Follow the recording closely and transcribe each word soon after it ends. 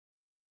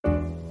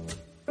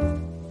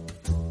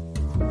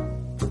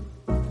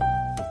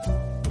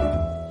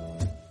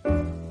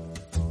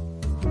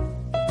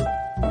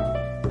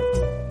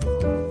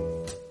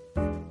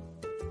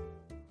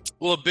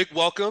Well, a big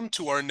welcome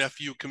to our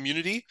NephU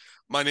community.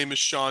 My name is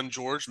Sean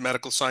George,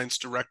 Medical Science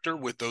Director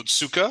with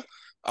Otsuka.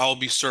 I'll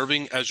be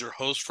serving as your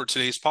host for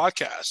today's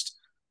podcast.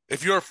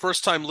 If you're a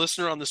first-time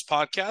listener on this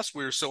podcast,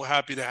 we're so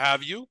happy to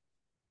have you.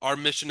 Our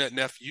mission at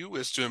NephU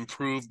is to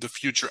improve the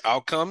future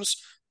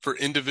outcomes for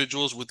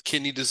individuals with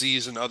kidney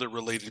disease and other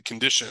related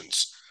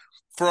conditions.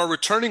 For our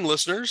returning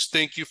listeners,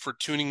 thank you for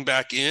tuning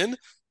back in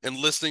and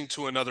listening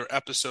to another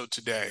episode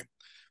today.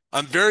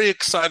 I'm very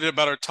excited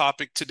about our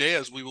topic today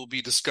as we will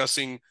be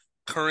discussing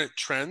current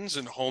trends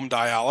in home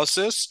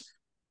dialysis.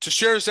 To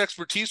share his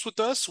expertise with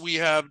us, we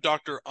have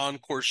Dr.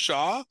 Ankur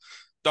Shah.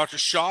 Dr.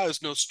 Shah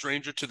is no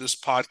stranger to this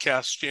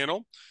podcast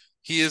channel.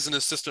 He is an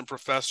assistant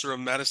professor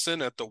of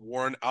medicine at the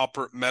Warren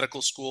Alpert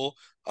Medical School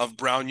of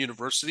Brown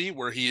University,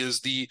 where he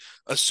is the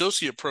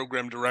associate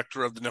program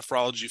director of the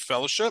Nephrology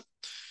Fellowship.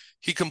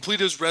 He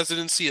completed his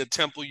residency at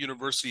Temple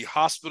University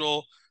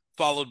Hospital,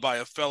 followed by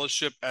a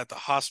fellowship at the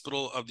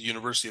Hospital of the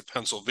University of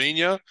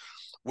Pennsylvania,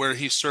 where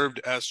he served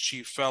as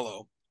chief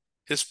fellow.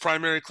 His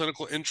primary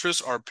clinical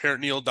interests are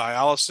peritoneal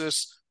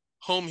dialysis,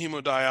 home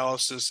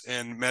hemodialysis,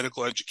 and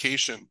medical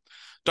education.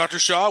 Dr.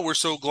 Shah, we're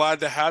so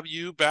glad to have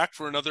you back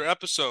for another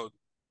episode.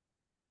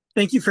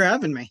 Thank you for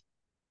having me.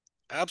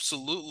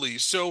 Absolutely.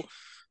 So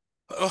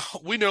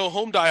we know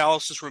home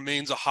dialysis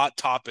remains a hot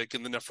topic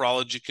in the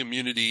nephrology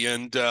community,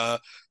 and the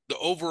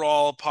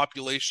overall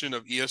population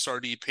of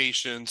ESRD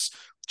patients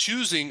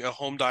choosing a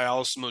home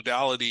dialysis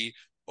modality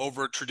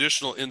over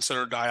traditional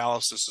in-center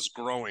dialysis is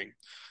growing.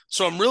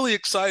 So I'm really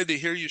excited to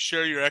hear you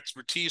share your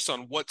expertise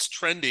on what's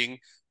trending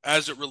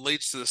as it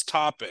relates to this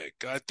topic.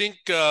 I think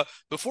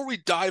before we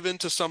dive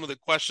into some of the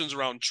questions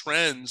around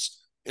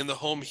trends in the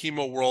home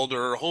hemo world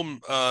or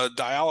home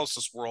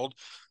dialysis world,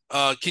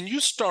 can you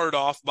start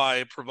off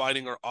by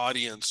providing our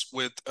audience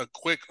with a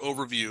quick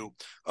overview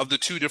of the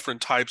two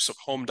different types of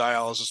home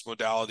dialysis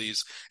modalities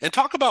and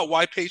talk about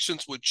why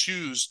patients would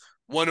choose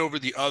one over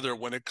the other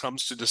when it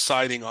comes to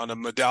deciding on a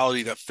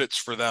modality that fits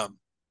for them?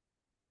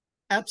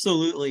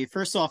 Absolutely.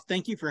 First off,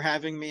 thank you for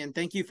having me and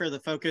thank you for the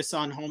focus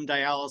on home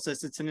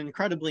dialysis. It's an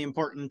incredibly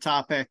important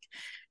topic.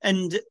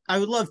 And I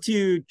would love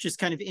to just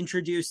kind of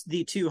introduce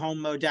the two home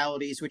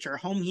modalities, which are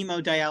home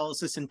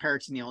hemodialysis and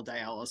peritoneal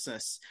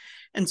dialysis.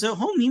 And so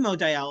home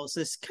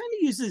hemodialysis kind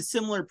of uses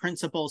similar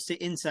principles to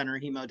in-center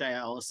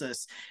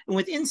hemodialysis. And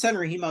with in-center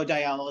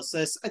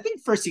hemodialysis, I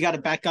think first you got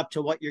to back up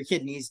to what your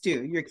kidneys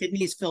do. Your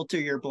kidneys filter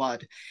your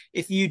blood.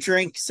 If you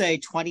drink, say,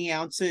 20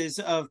 ounces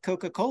of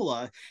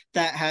Coca-Cola,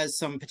 that has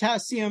some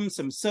potassium,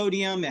 some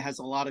sodium, it has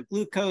a lot of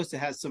glucose, it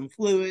has some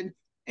fluid,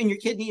 and your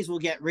kidneys will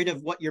get rid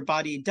of what your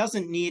body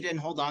doesn't need and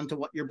hold on to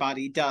what your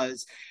body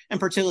does, and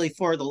particularly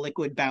for the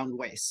liquid-bound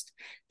waste.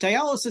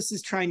 Dialysis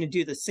is trying to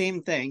do the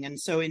same thing, and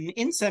so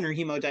in-center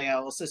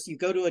hemodialysis, you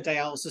go to a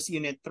dialysis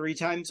unit 3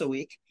 times a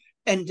week,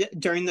 and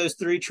during those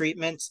 3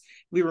 treatments,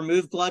 we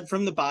remove blood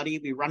from the body,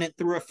 we run it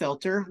through a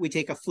filter, we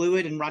take a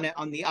fluid and run it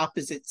on the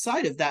opposite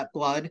side of that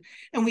blood,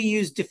 and we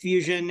use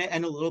diffusion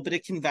and a little bit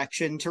of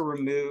convection to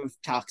remove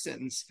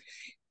toxins.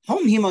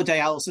 Home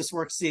hemodialysis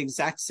works the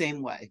exact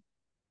same way.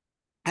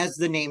 As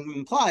the name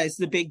implies,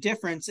 the big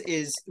difference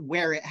is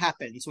where it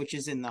happens, which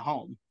is in the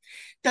home.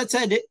 That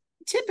said,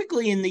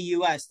 typically in the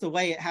US, the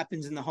way it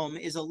happens in the home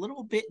is a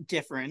little bit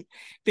different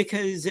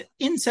because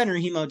in-center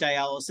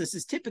hemodialysis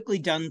is typically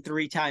done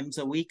 3 times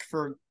a week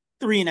for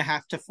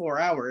 3.5 to 4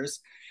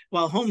 hours,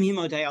 while home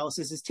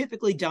hemodialysis is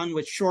typically done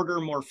with shorter,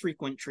 more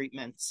frequent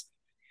treatments.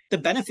 The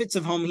benefits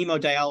of home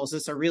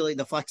hemodialysis are really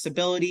the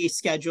flexibility,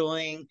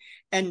 scheduling,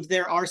 and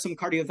there are some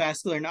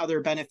cardiovascular and other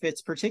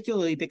benefits,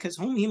 particularly because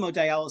home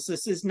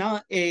hemodialysis is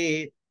not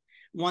a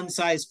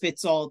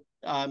one-size-fits-all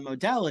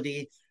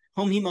modality.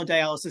 Home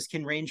hemodialysis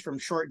can range from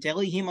short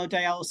daily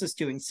hemodialysis,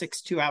 doing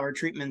 6 2-hour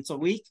treatments a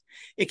week.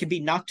 It could be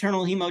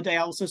nocturnal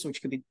hemodialysis,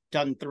 which could be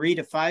done 3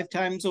 to 5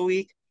 times a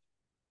week.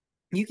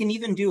 You can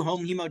even do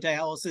home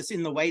hemodialysis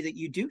in the way that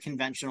you do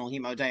conventional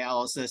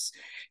hemodialysis,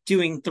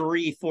 doing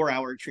 3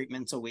 4-hour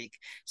treatments a week.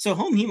 So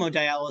home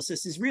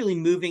hemodialysis is really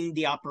moving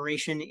the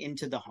operation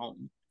into the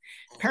home.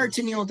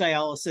 Peritoneal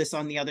dialysis,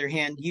 on the other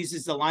hand,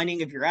 uses the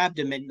lining of your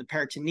abdomen, the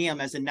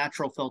peritoneum, as a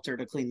natural filter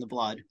to clean the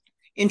blood.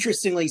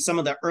 Interestingly, some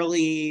of the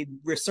early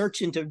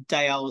research into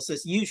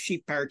dialysis used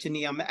sheath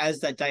peritoneum as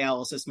that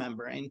dialysis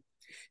membrane.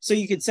 So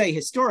you could say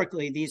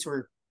historically these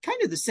were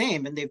kind of the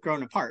same and they've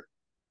grown apart.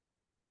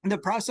 The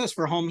process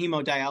for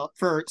peritoneal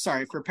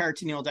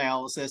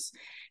dialysis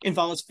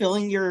involves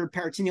filling your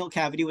peritoneal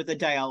cavity with a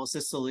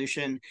dialysis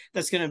solution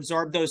that's going to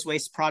absorb those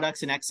waste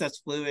products and excess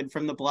fluid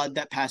from the blood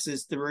that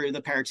passes through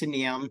the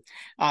peritoneum,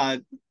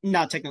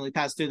 not technically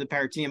pass through the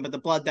peritoneum, but the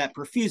blood that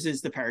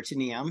perfuses the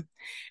peritoneum.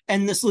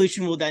 And the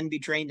solution will then be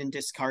drained and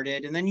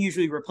discarded and then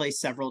usually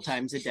replaced several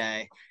times a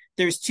day.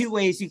 There's two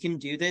ways you can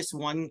do this.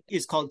 One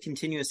is called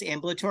continuous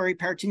ambulatory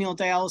peritoneal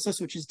dialysis,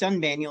 which is done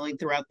manually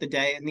throughout the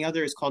day, and the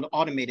other is called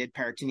automated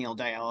peritoneal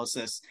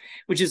dialysis,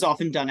 which is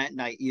often done at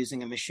night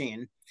using a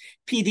machine.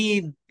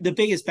 PD, the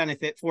biggest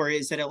benefit for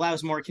it is that it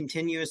allows more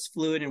continuous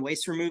fluid and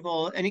waste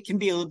removal, and it can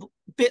be a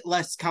bit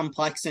less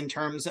complex in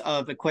terms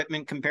of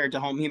equipment compared to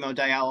home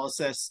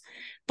hemodialysis.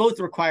 Both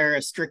require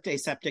a strict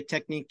aseptic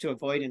technique to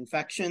avoid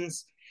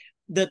infections.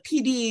 The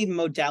PD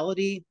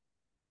modality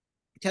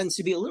tends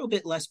to be a little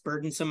bit less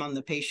burdensome on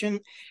the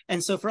patient.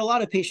 And so for a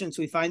lot of patients,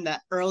 we find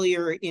that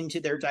earlier into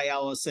their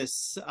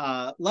dialysis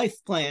life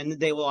plan,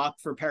 they will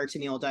opt for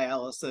peritoneal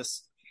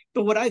dialysis.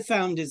 But what I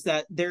found is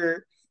that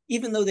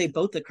even though they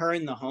both occur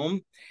in the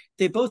home,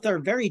 they both are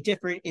very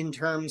different in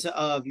terms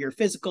of your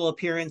physical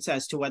appearance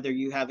as to whether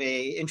you have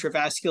a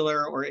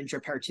intravascular or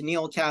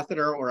intraperitoneal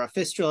catheter or a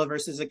fistula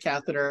versus a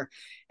catheter,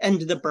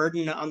 and the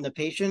burden on the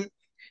patient.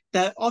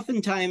 That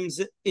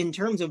oftentimes, in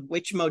terms of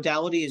which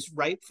modality is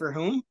right for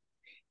whom,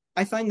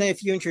 I find that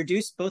if you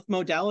introduce both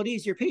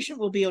modalities, your patient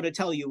will be able to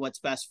tell you what's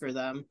best for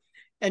them.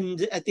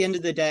 And at the end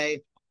of the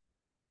day,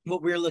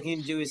 what we're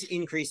looking to do is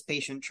increase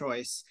patient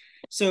choice.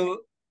 So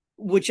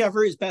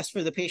whichever is best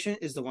for the patient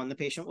is the one the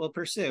patient will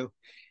pursue.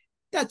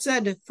 That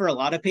said, for a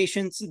lot of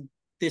patients,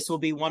 this will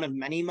be one of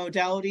many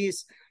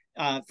modalities.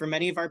 For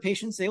many of our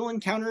patients, they will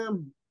encounter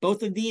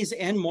both of these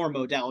and more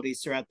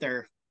modalities throughout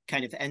their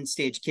kind of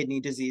end-stage kidney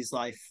disease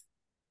life.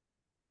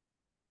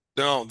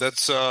 No,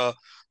 that's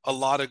a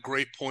lot of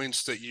great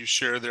points that you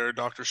share there,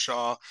 Dr.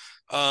 Shah.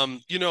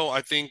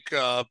 I think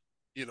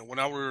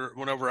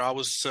whenever I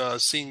was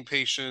seeing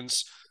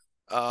patients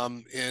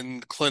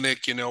in clinic,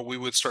 we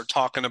would start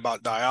talking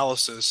about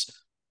dialysis.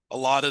 A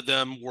lot of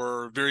them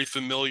were very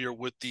familiar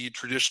with the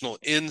traditional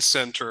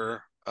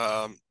in-center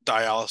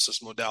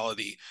dialysis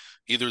modality.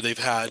 Either they've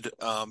had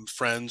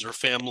friends or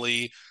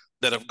family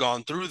that have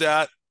gone through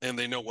that and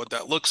they know what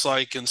that looks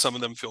like, and some of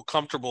them feel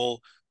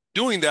comfortable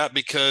doing that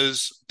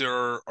because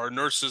there are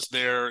nurses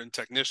there and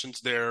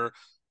technicians there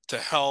to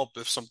help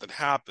if something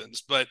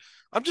happens. But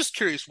I'm just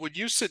curious, would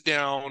you sit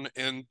down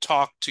and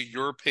talk to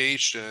your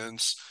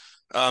patients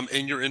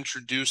and you're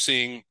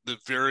introducing the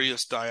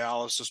various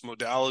dialysis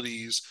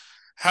modalities?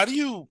 How do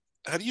you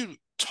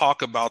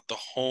talk about the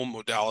home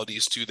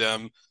modalities to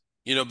them?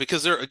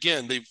 Because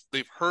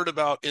they've heard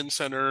about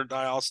in-center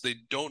dialysis. They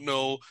don't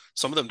know,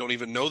 some of them don't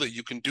even know that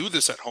you can do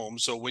this at home.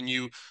 So when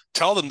you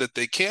tell them that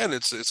they can,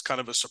 it's kind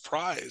of a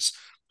surprise.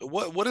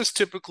 What is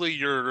typically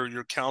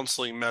your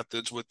counseling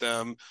methods with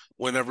them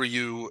whenever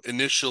you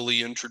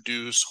initially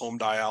introduce home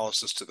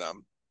dialysis to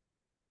them?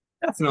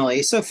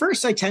 Definitely. So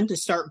first, I tend to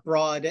start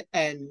broad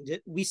and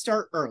we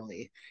start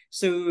early.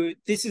 So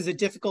this is a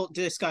difficult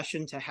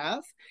discussion to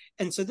have.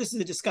 And so this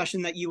is a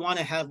discussion that you want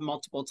to have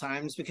multiple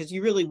times because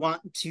you really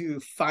want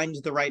to find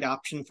the right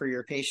option for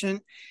your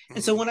patient.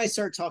 And so when I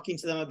start talking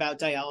to them about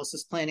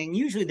dialysis planning,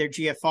 usually their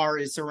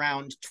GFR is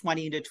around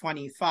 20 to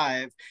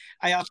 25.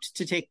 I opt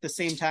to take the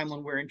same time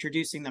when we're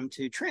introducing them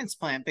to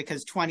transplant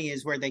because 20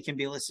 is where they can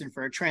be listed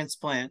for a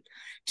transplant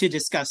to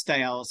discuss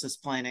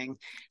dialysis planning.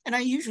 And I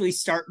usually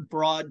start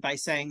broad by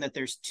saying that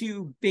there's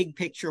two big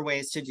picture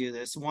ways to do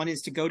this. One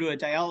is to go to a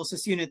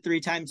dialysis unit 3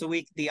 times a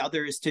week. The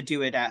other is to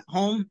do it at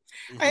home.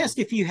 I ask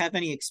if you have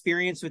any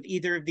experience with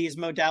either of these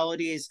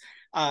modalities.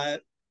 I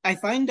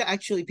find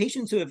actually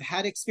patients who have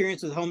had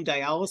experience with home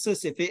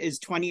dialysis, if it is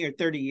 20 or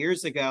 30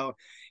 years ago,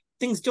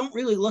 things don't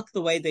really look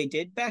the way they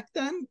did back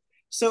then.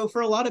 So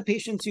for a lot of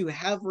patients who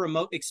have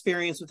remote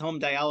experience with home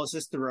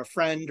dialysis through a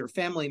friend or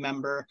family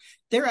member,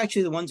 they're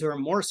actually the ones who are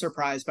more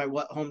surprised by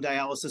what home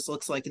dialysis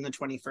looks like in the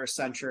 21st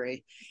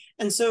century.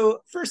 And so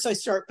first I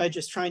start by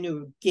just trying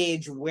to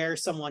gauge where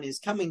someone is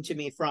coming to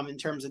me from in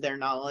terms of their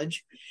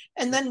knowledge.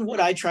 And then what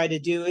I try to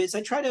do is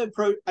I try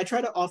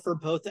to offer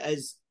both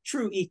as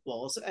true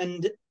equals.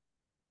 And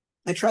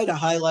I try to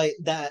highlight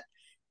that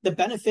the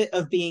benefit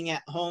of being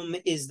at home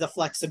is the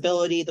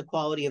flexibility, the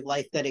quality of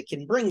life that it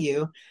can bring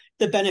you.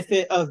 The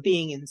benefit of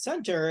being in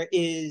center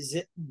is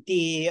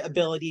the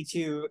ability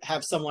to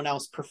have someone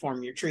else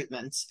perform your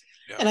treatments.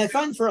 Yeah. And I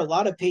find for a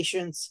lot of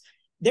patients,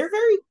 they're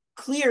very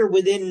clear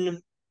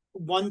within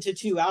 1 to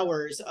 2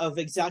 hours of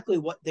exactly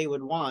what they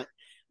would want.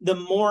 The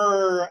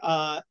more,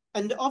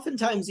 and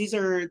oftentimes these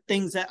are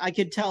things that I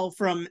could tell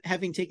from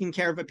having taken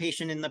care of a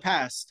patient in the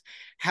past,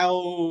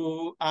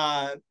 how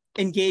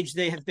engaged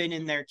they have been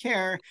in their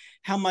care,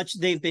 how much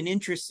they've been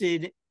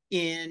interested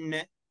in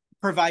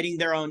providing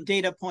their own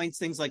data points,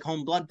 things like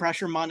home blood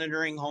pressure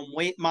monitoring, home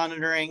weight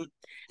monitoring,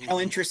 how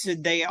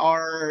interested they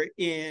are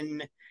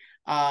in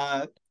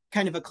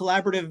kind of a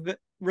collaborative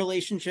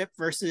relationship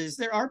versus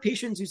there are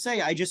patients who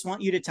say, I just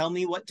want you to tell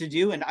me what to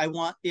do and I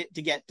want it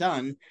to get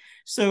done.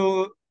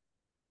 So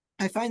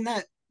I find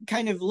that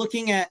kind of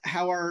looking at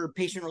how our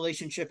patient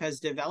relationship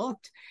has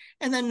developed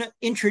and then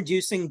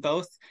introducing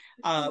both.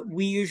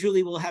 We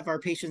usually will have our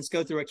patients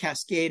go through a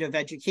cascade of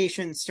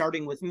education,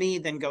 starting with me,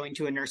 then going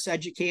to a nurse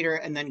educator,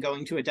 and then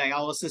going to a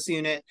dialysis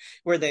unit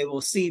where they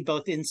will see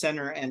both in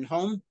center and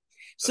home.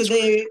 So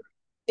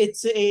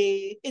it's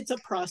a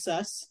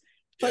process.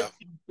 but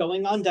Yeah.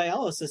 going on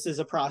dialysis is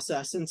a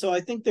process. And so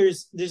I think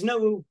there's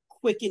no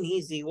quick and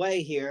easy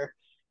way here.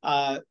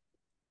 Uh,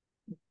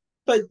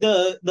 but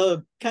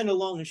the kind of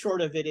long and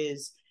short of it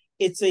is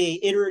it's a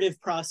iterative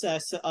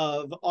process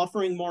of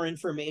offering more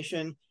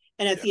information.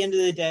 And at Yeah. the end of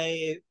the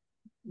day,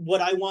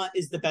 what I want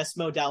is the best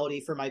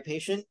modality for my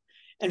patient.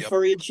 And Yep.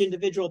 for each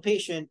individual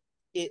patient,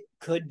 it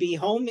could be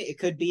home, it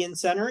could be in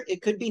center,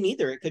 it could be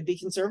neither, it could be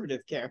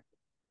conservative care.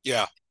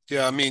 Yeah.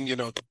 Yeah. I mean,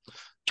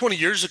 20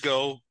 years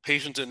ago,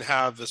 patients didn't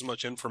have as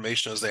much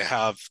information as they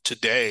have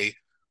today,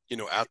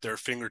 at their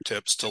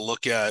fingertips to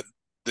look at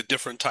the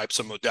different types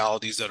of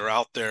modalities that are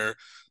out there.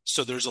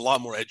 So there's a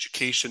lot more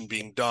education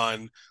being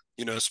done,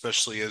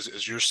 especially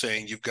as you're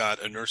saying, you've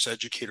got a nurse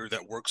educator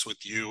that works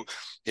with you.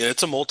 And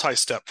it's a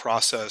multi-step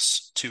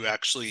process to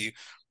actually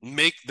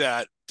make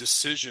that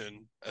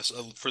decision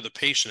for the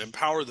patient,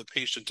 empower the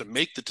patient to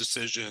make the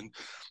decision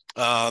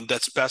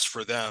that's best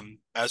for them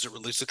as it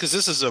relates to, because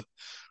this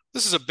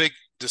is a big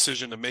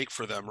decision to make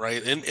for them,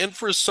 right? And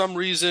for some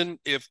reason,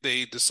 if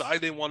they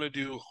decide they want to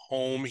do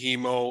home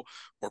hemo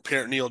or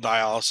peritoneal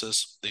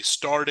dialysis, they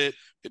start it,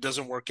 it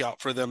doesn't work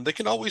out for them, they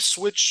can always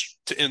switch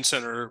to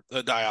in-center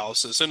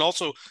dialysis, and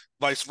also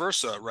vice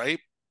versa, right?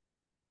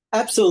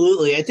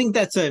 Absolutely. I think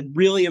that's a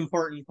really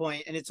important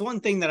point. And it's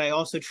one thing that I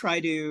also try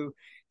to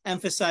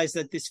emphasize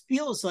that this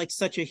feels like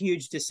such a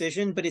huge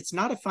decision, but it's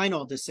not a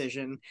final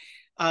decision.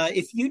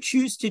 If you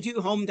choose to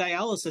do home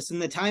dialysis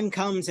and the time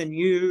comes and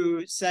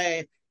you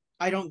say,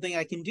 I don't think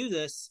I can do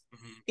this,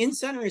 Mhm. in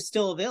center is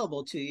still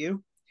available to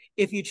you.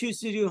 If you choose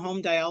to do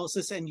home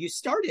dialysis and you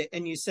start it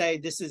and you say,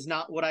 this is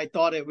not what I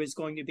thought it was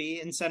going to be,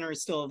 in center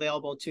is still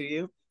available to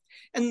you.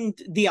 And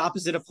the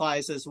opposite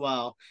applies as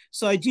well.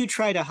 So I do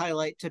try to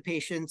highlight to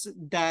patients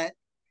that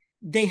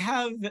they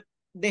have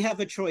they have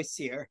a choice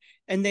here,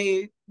 and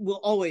they will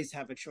always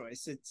have a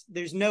choice.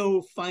 There's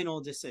no final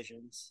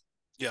decisions.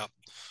 Yeah.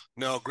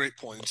 No, great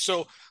point.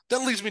 So that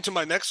leads me to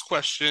my next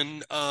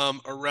question,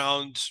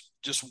 around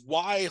just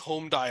why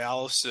home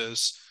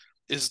dialysis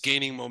is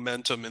gaining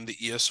momentum in the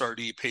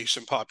ESRD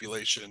patient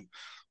population.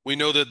 We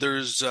know that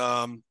there's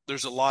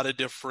a lot of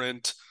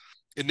different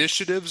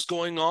initiatives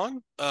going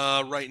on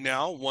right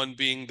now, one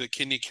being the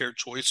kidney care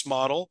choice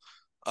model.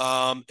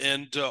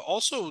 And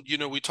also,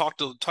 we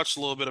touched a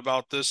little bit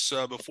about this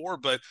before,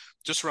 but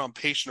just around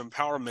patient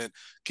empowerment.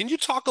 Can you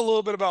talk a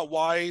little bit about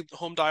why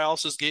home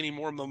dialysis is gaining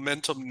more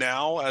momentum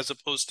now as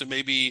opposed to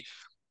maybe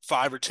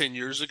 5 or 10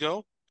 years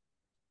ago?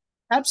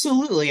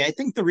 Absolutely. I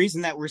think the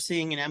reason that we're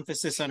seeing an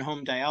emphasis on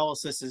home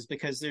dialysis is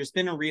because there's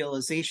been a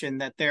realization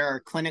that there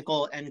are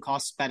clinical and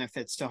cost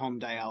benefits to home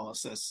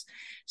dialysis.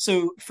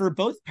 So, for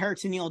both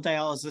peritoneal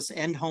dialysis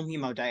and home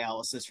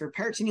hemodialysis, for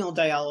peritoneal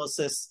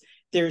dialysis,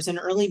 there's an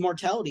early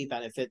mortality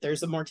benefit.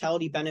 There's a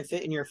mortality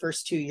benefit in your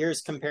first 2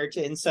 years compared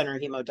to in center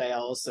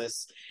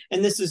hemodialysis.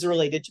 And this is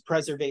related to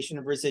preservation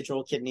of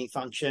residual kidney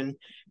function.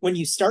 When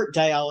you start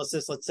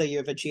dialysis, let's say you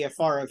have a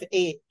GFR of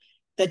 8,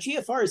 that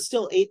GFR is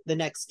still 8 the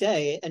next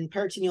day, and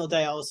peritoneal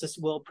dialysis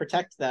will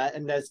protect that.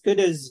 And as good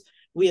as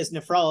we as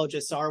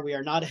nephrologists are, we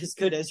are not as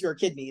good as your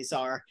kidneys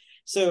are.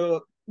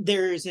 So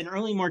there's an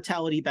early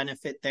mortality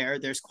benefit there.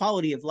 There's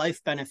quality of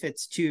life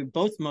benefits to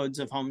both modes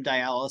of home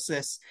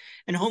dialysis.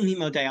 And home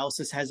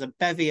hemodialysis has a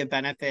bevy of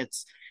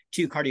benefits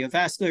to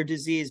cardiovascular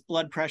disease,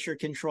 blood pressure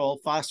control,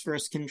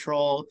 phosphorus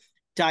control.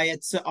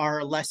 Diets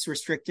are less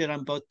restricted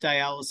on both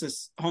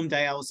home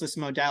dialysis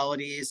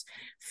modalities.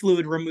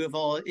 Fluid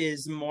removal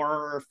is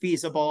more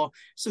feasible.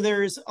 So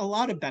there's a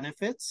lot of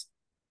benefits.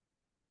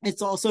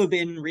 It's also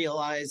been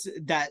realized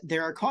that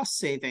there are cost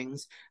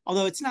savings,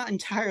 although it's not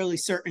entirely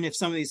certain if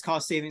some of these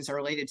cost savings are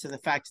related to the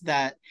fact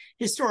that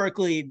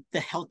historically the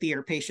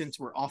healthier patients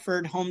were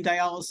offered home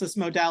dialysis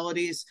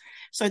modalities.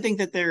 So I think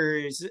that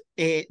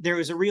there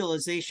was a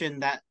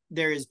realization that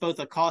there is both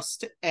a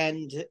cost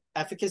and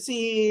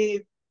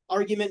efficacy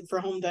argument for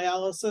home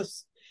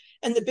dialysis.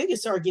 And the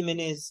biggest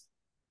argument is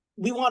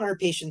we want our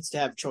patients to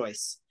have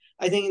choice.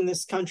 I think in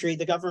this country,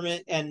 the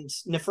government and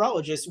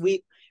nephrologists,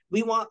 we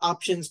want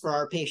options for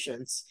our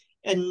patients.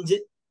 And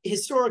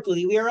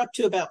historically, we are up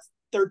to about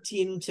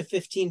 13 to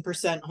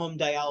 15% home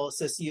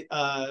dialysis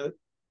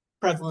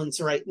prevalence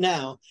right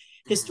now.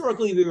 Mhm.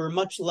 Historically, we were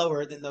much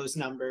lower than those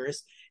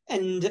numbers.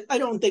 And I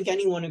don't think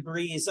anyone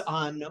agrees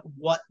on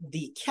what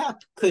the cap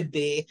could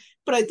be,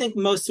 but I think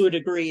most would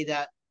agree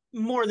that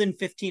more than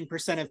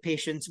 15% of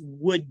patients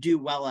would do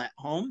well at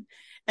home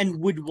and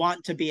would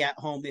want to be at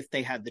home if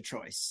they had the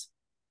choice.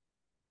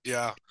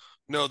 Yeah.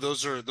 No,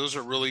 those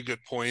are really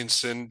good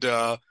points. And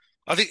I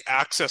think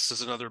access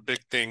is another big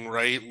thing,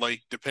 right?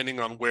 Like depending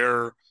on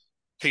where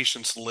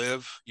patients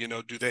live,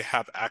 do they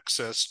have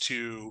access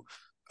to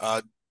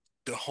uh,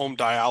 the home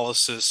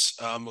dialysis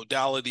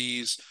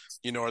modalities?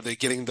 Are they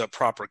getting the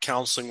proper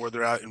counseling where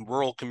they're at in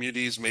rural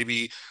communities?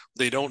 Maybe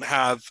they don't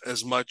have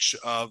as much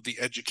of the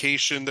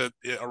education that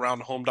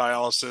around home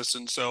dialysis,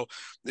 and so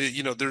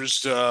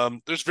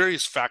there's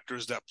various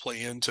factors that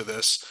play into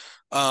this.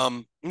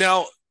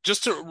 Now,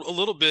 just a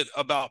little bit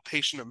about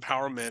patient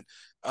empowerment.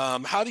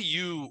 How do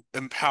you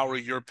empower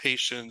your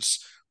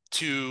patients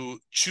to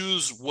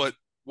choose what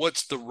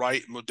what's the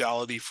right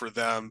modality for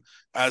them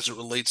as it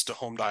relates to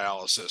home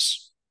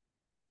dialysis?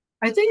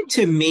 I think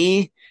to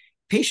me,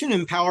 patient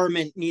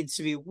empowerment needs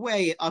to be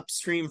way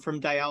upstream from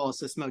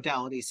dialysis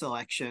modality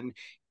selection.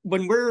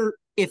 When we're,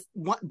 if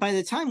by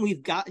the time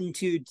we've gotten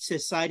to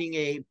deciding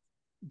a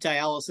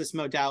dialysis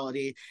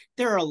modality,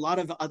 there are a lot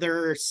of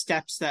other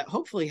steps that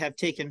hopefully have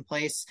taken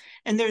place.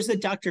 And there's a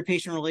doctor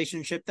patient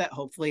relationship that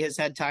hopefully has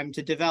had time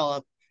to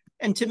develop.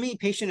 And to me,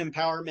 patient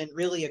empowerment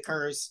really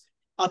occurs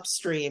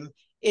upstream.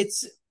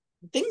 It's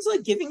things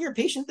like giving your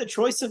patient the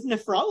choice of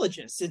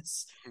nephrologists.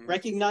 It's Mhm.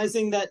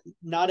 recognizing that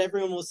not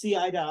everyone will see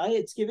eye to eye.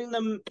 It's giving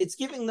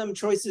them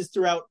choices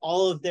throughout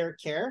all of their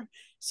care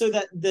so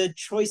that the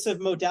choice of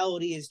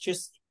modality is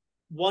just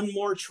one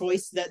more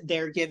choice that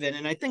they're given.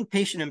 And I think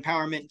patient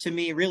empowerment to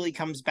me really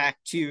comes back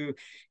to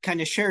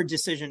kind of shared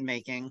decision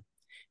making.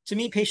 To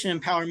me,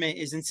 patient empowerment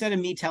is instead of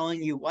me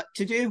telling you what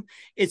to do,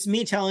 it's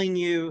me telling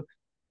you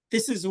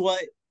this is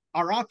what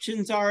our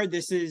options are.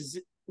 This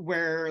is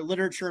where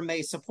literature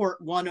may support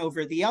one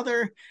over the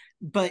other.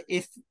 But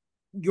if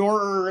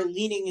your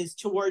leaning is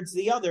towards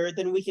the other,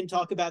 then we can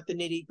talk about the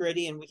nitty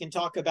gritty and we can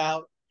talk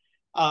about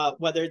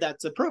whether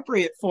that's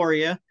appropriate for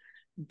you.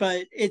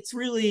 But it's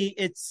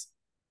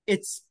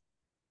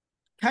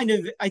kind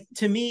of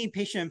to me,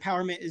 patient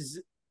empowerment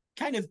is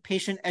kind of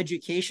patient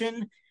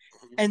education,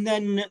 and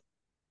then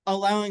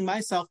allowing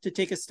myself to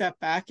take a step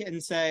back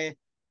and say,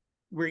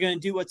 we're going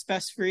to do what's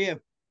best for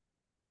you.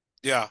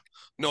 Yeah,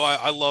 no,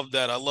 I love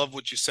that. I love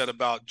what you said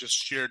about just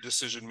shared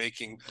decision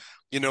making.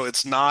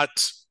 It's not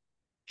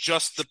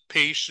just the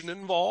patient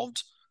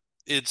involved.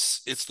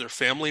 It's their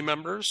family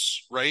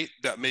members, right,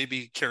 that may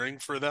be caring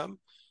for them.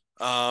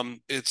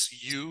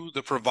 It's you,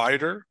 the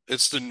provider.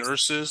 It's the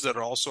nurses that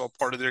are also a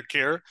part of their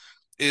care.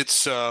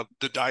 It's the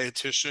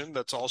dietitian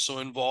that's also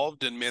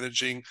involved in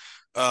managing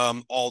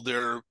all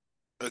their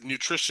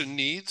nutrition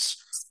needs.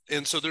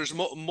 And so there's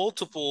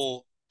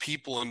multiple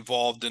people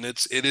involved, and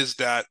it is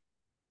that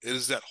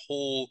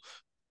whole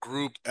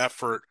group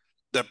effort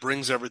that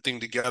brings everything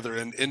together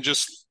and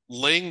just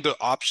laying the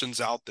options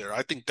out there.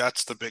 I think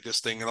that's the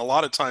biggest thing. And a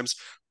lot of times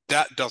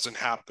that doesn't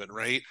happen,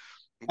 right?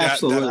 That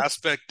Absolutely.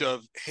 aspect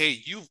of,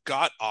 hey, you've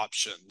got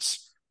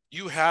options.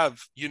 You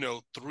have,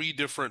 three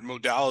different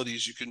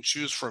modalities you can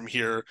choose from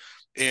here,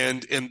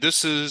 and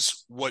this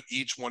is what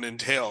each one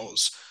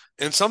entails.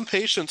 And some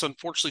patients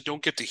unfortunately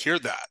don't get to hear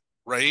that,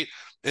 right?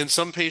 And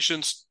some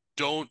patients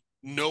don't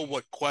know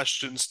what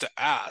questions to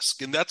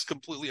ask, and that's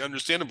completely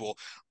understandable.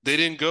 They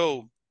didn't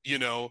go,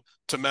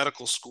 to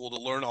medical school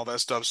to learn all that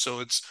stuff.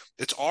 So it's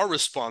our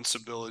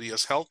responsibility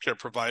as healthcare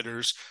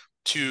providers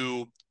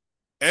to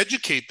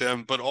educate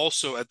them, but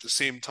also at the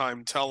same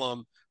time tell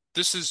them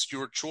this is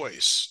your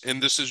choice and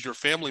this is your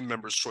family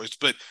member's choice.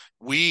 But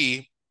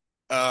we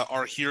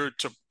are here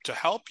to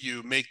help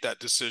you make that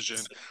decision.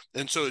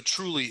 And so it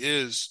truly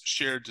is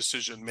shared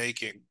decision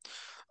making.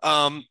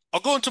 I'll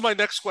go into my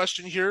next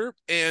question here.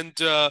 And,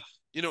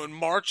 in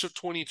March of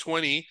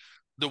 2020,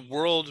 the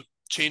world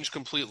changed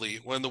completely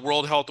when the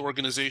World Health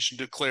Organization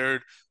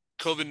declared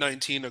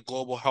COVID-19 a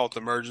global health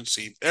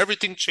emergency.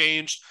 Everything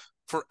changed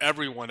for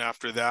everyone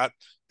after that,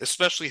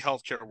 especially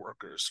healthcare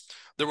workers.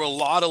 There were a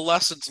lot of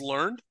lessons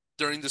learned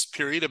during this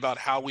period about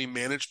how we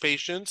manage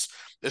patients,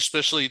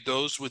 especially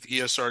those with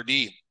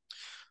ESRD.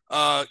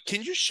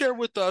 Can you share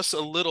with us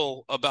a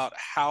little about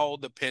how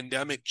the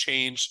pandemic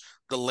changed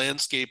the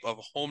landscape of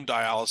home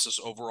dialysis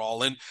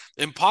overall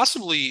and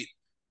possibly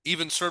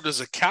even served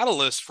as a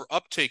catalyst for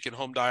uptake in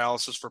home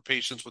dialysis for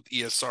patients with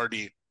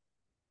ESRD?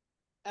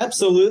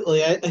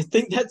 Absolutely. I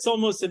think that's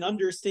almost an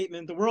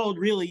understatement. The world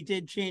really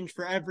did change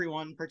for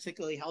everyone,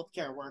 particularly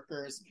healthcare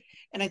workers.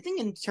 And I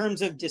think, in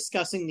terms of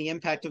discussing the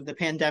impact of the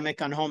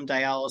pandemic on home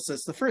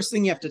dialysis, the first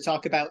thing you have to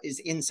talk about is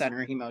in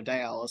center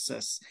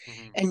hemodialysis.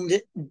 Mhm.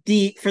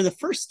 And for the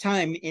first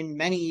time in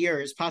many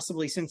years,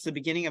 possibly since the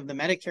beginning of the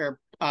Medicare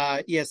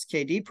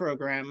ESKD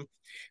program,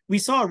 we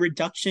saw a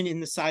reduction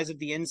in the size of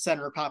the in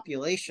center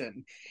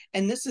population.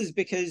 And this is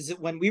because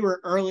when we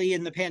were early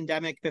in the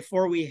pandemic,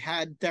 before we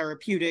had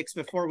therapeutics,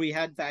 before we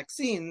had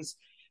vaccines,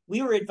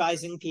 we were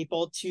advising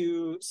people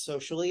to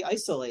socially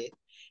isolate.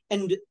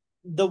 And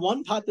the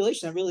one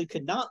population that really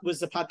could not was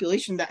the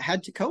population that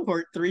had to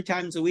cohort 3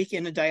 times a week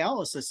in a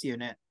dialysis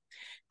unit.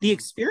 The Mhm.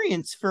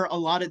 experience for a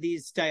lot of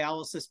these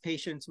dialysis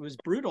patients was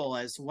brutal,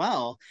 as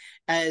well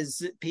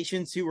as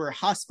patients who were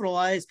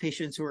hospitalized,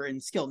 patients who were in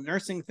skilled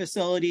nursing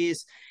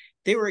facilities.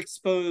 They were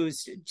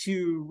exposed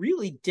to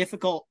really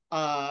difficult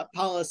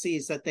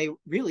policies that they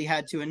really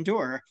had to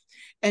endure.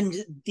 And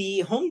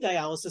the home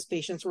dialysis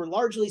patients were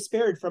largely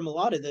spared from a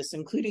lot of this,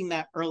 including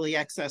that early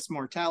excess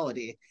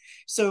mortality.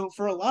 So,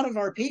 for a lot of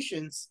our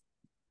patients,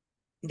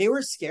 they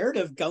were scared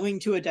of going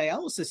to a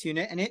dialysis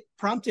unit, and it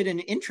prompted an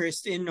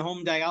interest in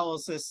home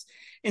dialysis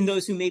in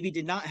those who maybe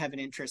did not have an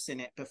interest in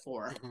it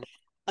before. Mhm.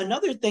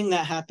 Another thing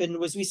that happened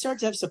was we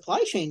started to have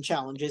supply chain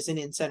challenges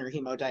in center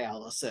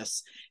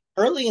hemodialysis.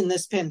 Early in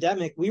this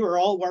pandemic, we were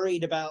all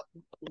worried about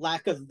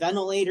lack of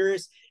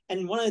ventilators.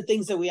 And one of the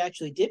things that we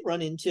actually did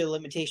run into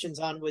limitations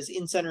on was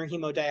in-center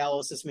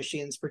hemodialysis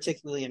machines,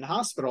 particularly in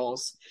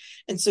hospitals.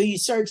 And so you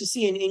started to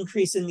see an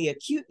increase in the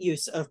acute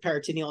use of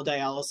peritoneal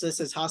dialysis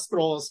as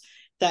hospitals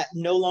that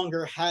no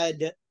longer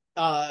had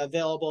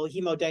available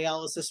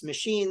hemodialysis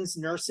machines,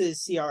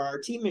 nurses,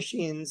 CRRT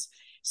machines,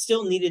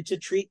 still needed to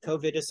treat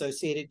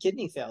COVID-associated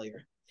kidney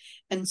failure.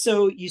 And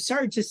so you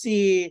started to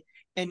see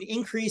an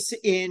increase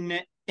in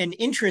an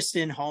interest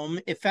in home,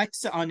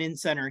 effects on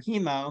in-center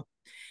hemo.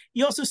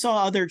 You also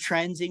saw other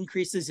trends,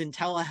 increases in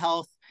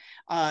telehealth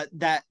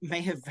that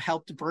may have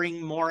helped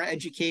bring more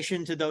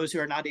education to those who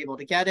are not able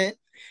to get it.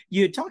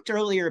 You had talked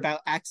earlier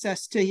about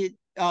access to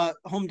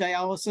home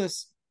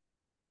dialysis.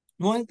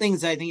 One of the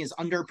things I think is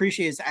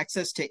underappreciated is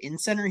access to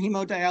in-center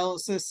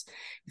hemodialysis.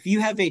 If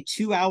you have a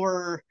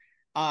 2-hour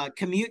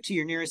commute to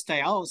your nearest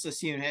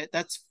dialysis unit,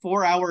 that's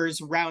 4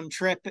 hours round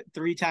trip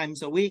 3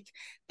 times a week.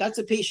 That's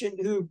a patient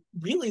who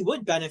really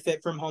would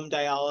benefit from home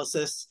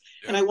dialysis.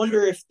 Yeah, and I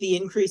wonder if the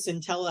increase in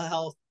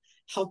telehealth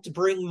helped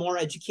bring more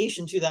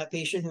education to that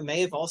patient who may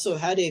have also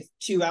had a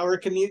 2-hour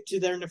commute to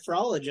their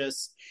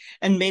nephrologist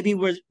and maybe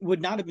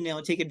would not have been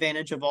able to take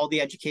advantage of all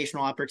the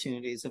educational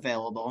opportunities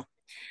available.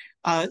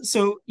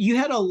 So you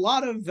had a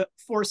lot of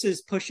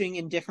forces pushing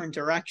in different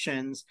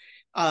directions,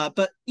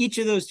 but each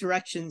of those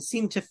directions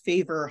seemed to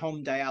favor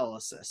home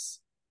dialysis.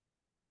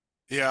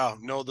 Yeah,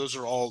 no, those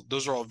are all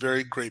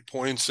very great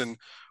points. And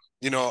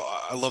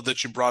I love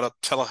that you brought up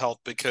telehealth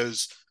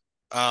because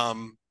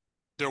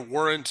there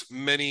weren't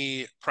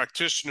many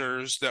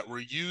practitioners that were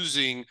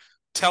using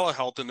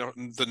telehealth in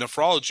the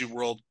nephrology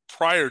world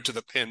prior to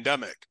the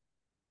pandemic.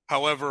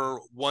 However,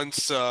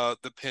 once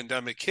the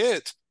pandemic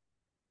hit,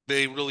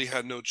 they really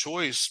had no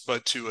choice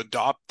but to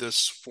adopt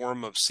this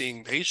form of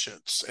seeing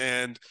patients.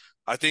 And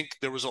I think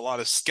there was a lot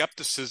of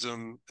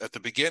skepticism at the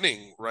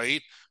beginning,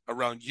 right,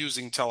 around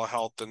using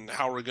telehealth and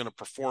how we're going to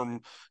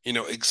perform,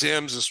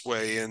 exams this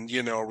way. And,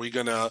 are we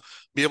going to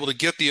be able to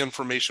get the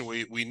information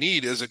we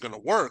need? Is it going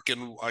to work?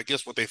 And I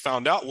guess what they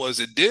found out was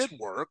it did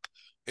work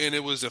and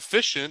it was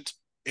efficient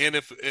and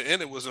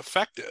it was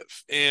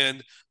effective.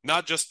 And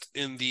not just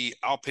in the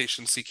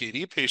outpatient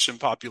CKD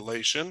patient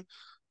population,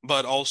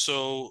 but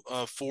also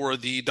for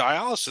the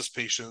dialysis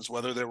patients,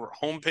 whether they were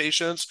home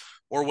patients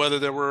or whether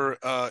they were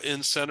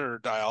in-center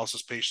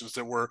dialysis patients.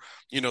 There were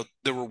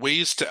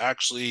ways to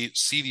actually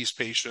see these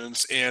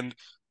patients. And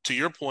to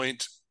your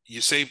point,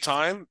 you save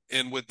time.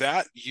 And with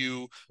that,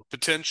 you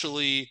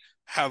potentially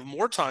have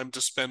more time to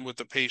spend with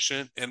the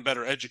patient and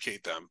better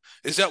educate them.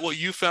 Is that what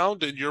you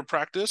found in your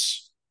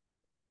practice?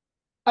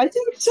 I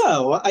think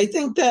so. I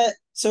think that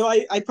so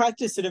I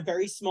practice in a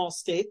very small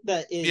state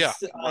that Yeah,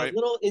 is a right.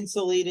 little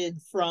insulated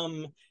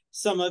from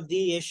some of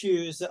the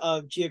issues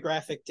of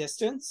geographic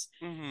distance.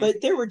 Mm-hmm.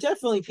 But there were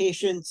definitely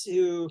patients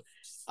who,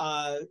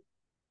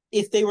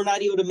 if they were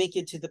not able to make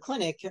it to the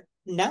clinic,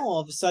 now all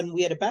of a sudden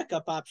we had a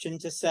backup option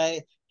to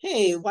say,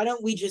 hey, why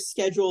don't we just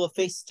schedule a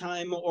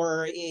FaceTime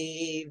or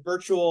a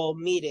virtual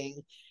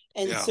meeting?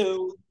 And Yeah.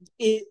 so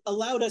it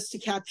allowed us to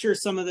capture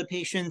some of the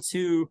patients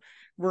who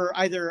were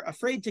either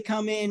afraid to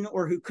come in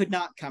or who could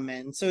not come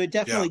in. So it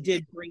Yeah. definitely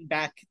did bring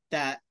back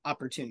that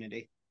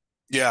opportunity.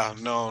 Yeah,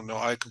 no,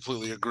 I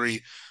completely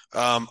agree.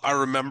 I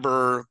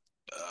remember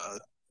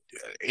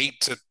 8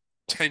 to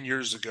 10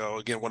 years ago,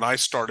 again, when I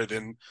started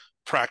in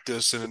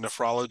practice and in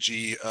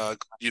nephrology,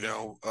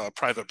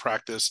 private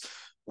practice,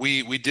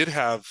 we did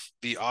have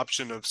the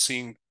option of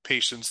seeing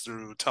patients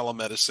through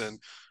telemedicine.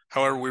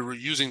 However, we were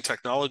using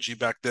technology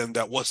back then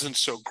that wasn't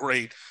so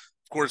great.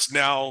 Of course,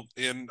 now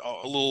in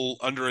a little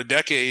under a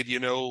decade,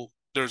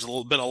 there's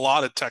been a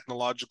lot of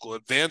technological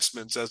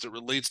advancements as it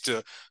relates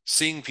to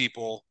seeing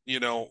people,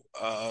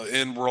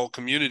 in rural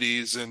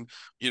communities, and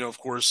of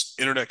course,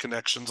 internet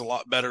connections a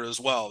lot better as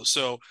well.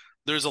 So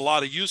there's a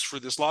lot of use for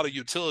this, a lot of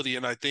utility,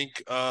 and I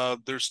think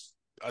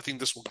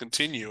this will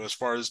continue as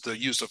far as the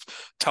use of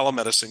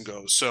telemedicine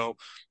goes. So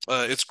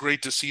it's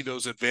great to see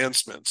those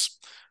advancements.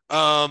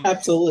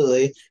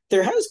 Absolutely.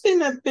 There has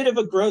been a bit of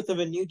a growth of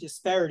a new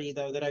disparity,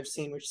 though, that I've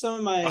seen, which some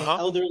of my Uh-huh.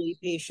 elderly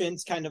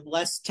patients, kind of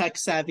less tech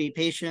savvy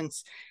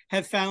patients,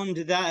 have found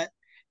that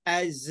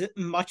as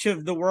much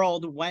of the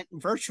world went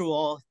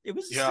virtual, it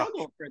was a Yeah,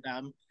 struggle for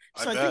them.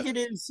 I So I think bet.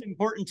 it is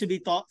important to be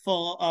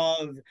thoughtful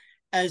of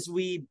as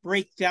we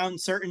break down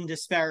certain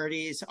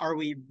disparities, are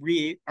we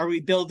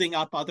building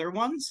up other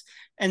ones?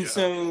 And Yeah,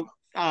 so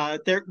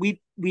there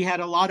we had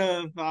a lot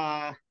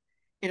of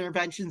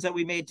interventions that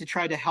we made to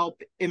try to help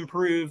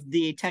improve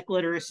the tech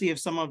literacy of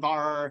some of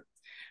our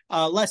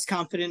less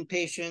confident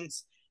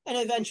patients. And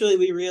eventually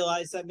we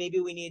realized that maybe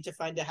we needed to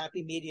find a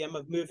happy medium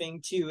of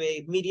moving to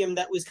a medium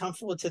that was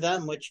comfortable to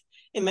them, which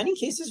in many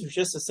cases was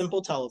just a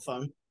simple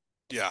telephone.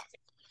 yeah,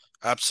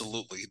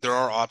 absolutely. There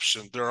are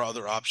options. There are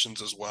other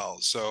options as well.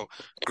 So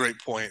great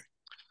point.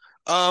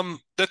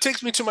 That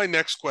takes me to my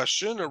next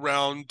question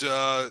around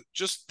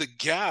just the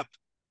gap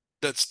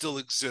that still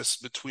exists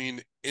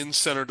between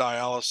in-center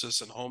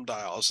dialysis and home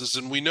dialysis.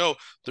 And we know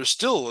there's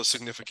still a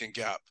significant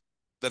gap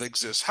that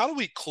exists. How do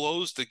we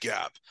close the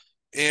gap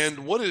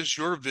And what is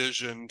your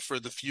vision for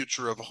the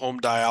future of home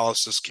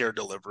dialysis care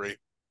delivery?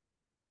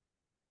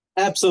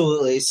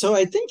 Absolutely. So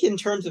I think in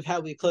terms of how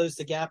we close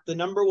the gap, the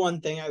number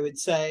one thing I would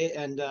say,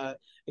 and I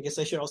guess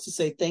I should also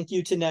say thank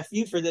you to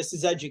NephU for this,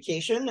 is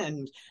education.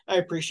 And I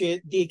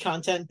appreciate the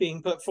content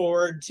being put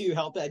forward to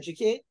help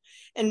educate.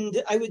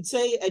 And I would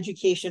say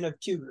education of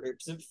two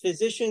groups, of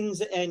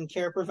physicians and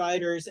care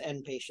providers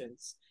and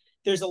patients.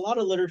 There's a lot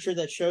of literature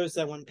that shows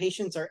that when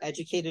patients are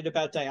educated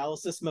about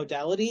dialysis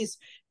modalities,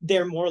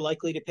 they're more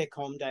likely to pick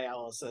home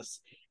dialysis.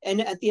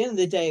 And at the end of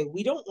the day,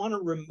 we don't want to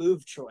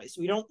remove choice.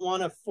 We don't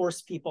want to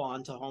force people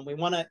onto home. We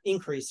want to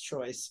increase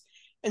choice.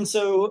 And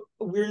so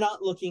we're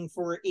not looking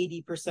for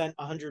 80%,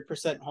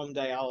 100% home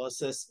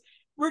dialysis.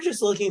 We're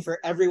just looking for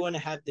everyone to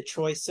have the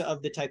choice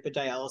of the type of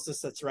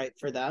dialysis that's right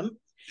for them.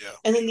 Yeah.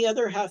 And then the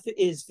other half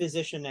is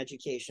physician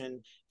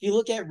education. If you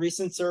look at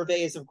recent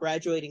surveys of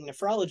graduating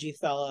nephrology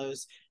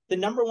fellows, the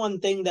number one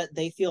thing that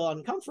they feel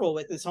uncomfortable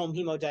with is home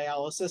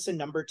hemodialysis, and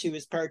number two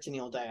is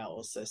peritoneal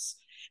dialysis.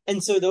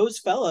 And so those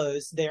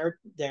fellows, they're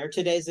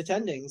today's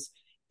attendings.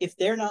 If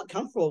they're not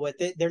comfortable with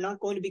it, they're not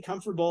going to be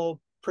comfortable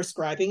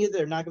prescribing it.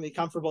 They're not going to be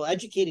comfortable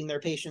educating their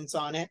patients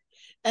on it.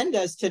 And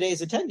as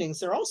today's attendings,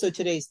 they're also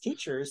today's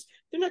teachers.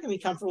 They're not going to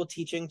be comfortable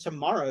teaching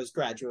tomorrow's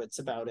graduates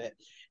about it.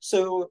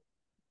 So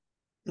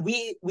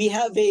we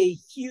have a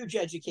huge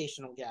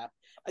educational gap.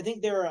 I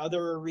think there are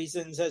other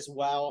reasons as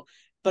well,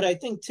 but I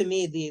think to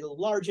me the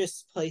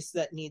largest place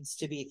that needs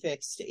to be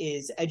fixed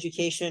is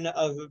education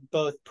of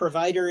both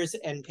providers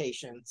and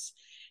patients.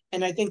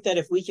 And I think that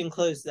if we can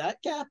close that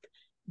gap,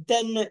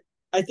 then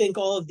I think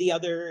all of the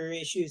other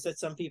issues that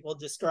some people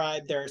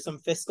describe, there are some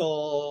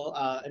fiscal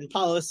and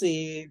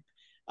policy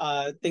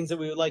things that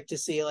we would like to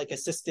see, like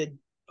assisted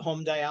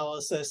home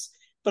dialysis.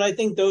 But I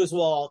think those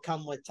will all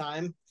come with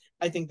time.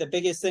 I think the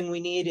biggest thing we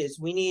need is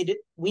we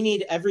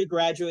need every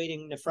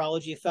graduating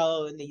nephrology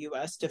fellow in the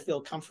US to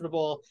feel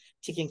comfortable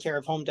taking care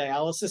of home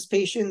dialysis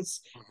patients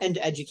and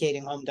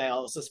educating home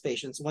dialysis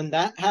patients. When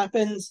that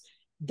happens,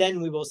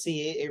 then we will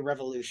see a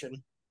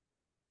revolution.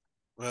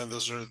 Well,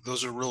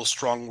 those are real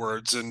strong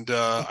words, and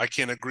I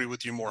can't agree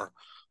with you more.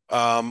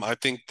 I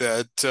think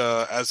that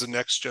as the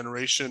next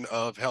generation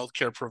of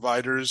healthcare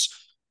providers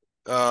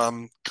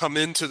come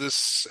into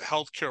this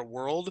healthcare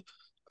world,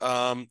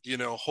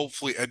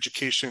 hopefully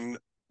education,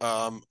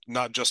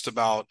 not just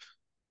about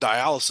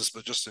dialysis,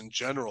 but just in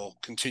general,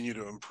 continue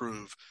to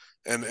improve.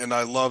 And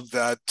I love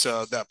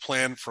that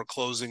plan for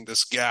closing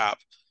this gap.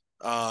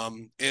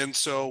 And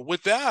so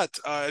with that,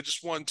 I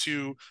just want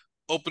to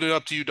open it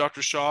up to you,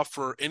 Dr. Shah,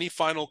 for any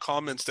final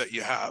comments that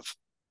you have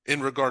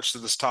in regards to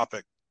this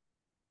topic.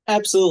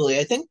 Absolutely.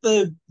 I think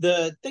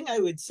the thing I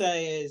would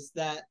say is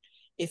that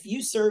if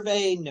you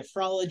survey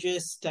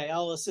nephrologists,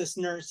 dialysis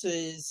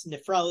nurses,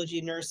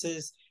 nephrology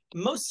nurses,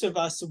 most of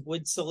us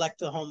would select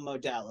the home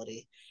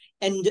modality.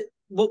 And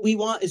what we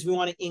want is we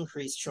want to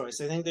increase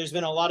choice. I think there's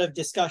been a lot of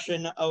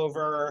discussion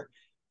over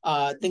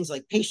things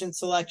like patient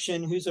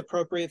selection, who's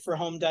appropriate for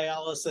home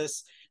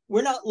dialysis.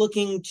 We're not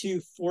looking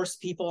to force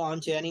people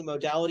onto any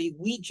modality.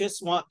 We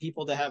just want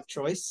people to have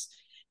choice.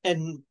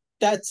 And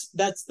that's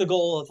the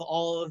goal of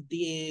all of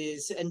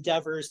these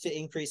endeavors to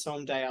increase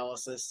home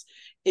dialysis.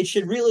 It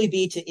should really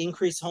be to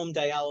increase home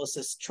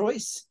dialysis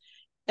choice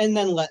and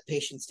then let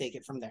patients take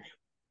it from there.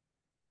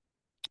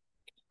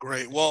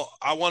 Great. Well,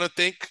 I want to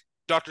thank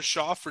Dr.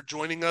 Shah for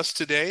joining us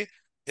today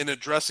in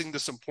addressing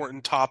this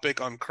important topic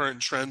on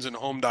current trends in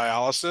home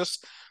dialysis.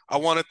 I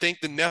want to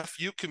thank the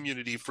NephU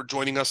community for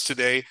joining us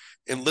today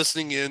and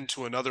listening in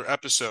to another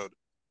episode.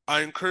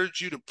 I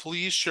encourage you to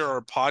please share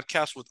our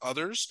podcast with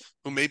others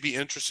who may be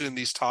interested in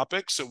these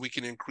topics so we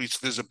can increase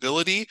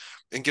visibility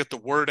and get the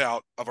word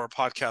out of our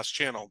podcast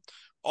channel.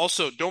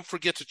 Also, don't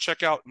forget to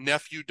check out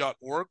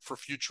nephu.org for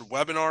future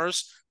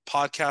webinars,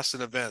 podcasts,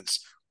 and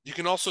events. You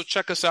can also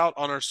check us out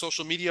on our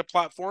social media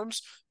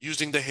platforms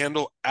using the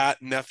handle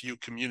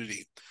 @NephU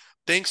Community.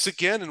 Thanks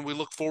again, and we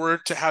look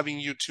forward to having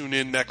you tune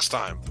in next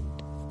time.